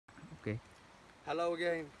Okay. Hello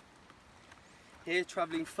again. Here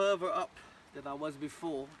travelling further up than I was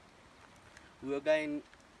before. We were going,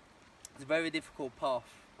 it's a very difficult path.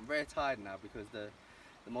 I'm very tired now because the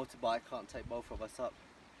motorbike can't take both of us up.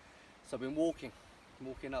 So I've been walking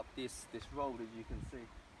up this road, as you can see.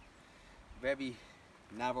 Very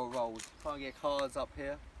narrow road. Can't get cars up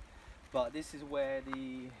here. But this is where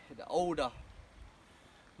the older,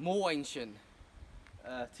 more ancient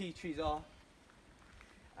tea trees are.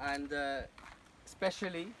 And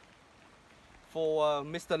especially for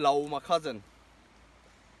Mr. Lau, my cousin.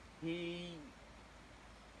 He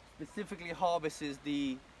specifically harvests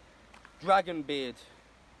the dragon beard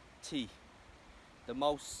tea, the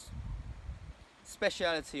most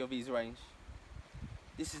speciality of his range.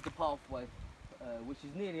 This is the pathway, which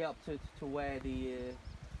is nearly up to where the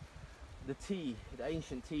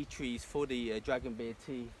ancient tea trees for the dragon beard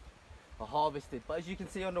tea are harvested. But as you can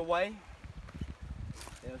see on the way,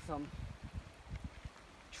 there are some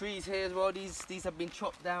trees here as well. These have been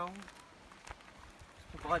chopped down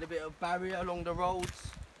to provide a bit of barrier along the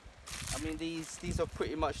roads. I mean, these are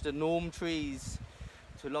pretty much the norm trees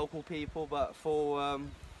to local people, but for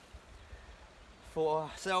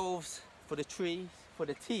ourselves, for the trees, for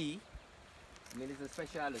the tea, I mean, it's a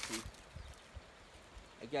speciality.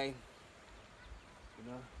 Again, you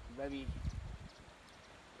know,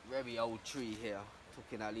 very old tree here,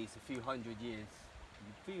 talking at least a few hundred years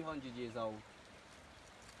old.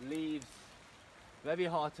 Leaves, very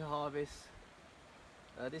hard to harvest.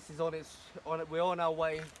 This is we're on our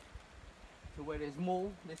way to where there's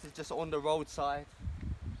more. This is just on the roadside,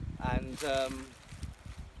 and you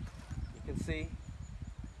can see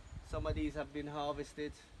some of these have been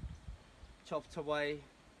harvested, chopped away,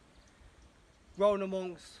 grown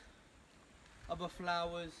amongst other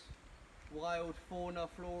flowers, wild fauna,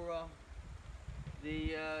 flora.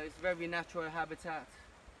 It's very natural habitat.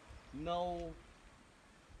 No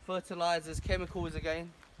fertilizers, chemicals again,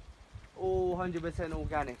 all 100%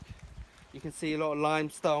 organic. You can see a lot of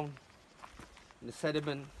limestone in the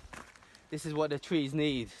sediment. This is what the trees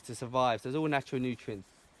need to survive. So there's all natural nutrients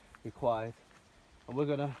required. And we're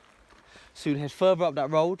gonna soon head further up that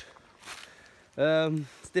road.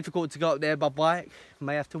 It's difficult to go up there by bike.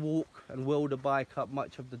 May have to walk and wheel the bike up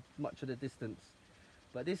much of the distance.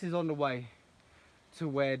 But this is on the way to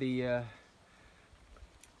where the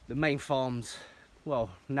main farms, well,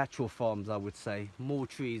 natural farms, I would say. More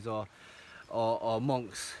trees are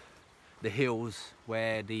amongst the hills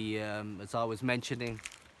where as I was mentioning,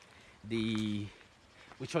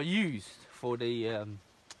 which are used for the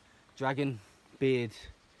dragon beard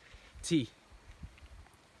tea.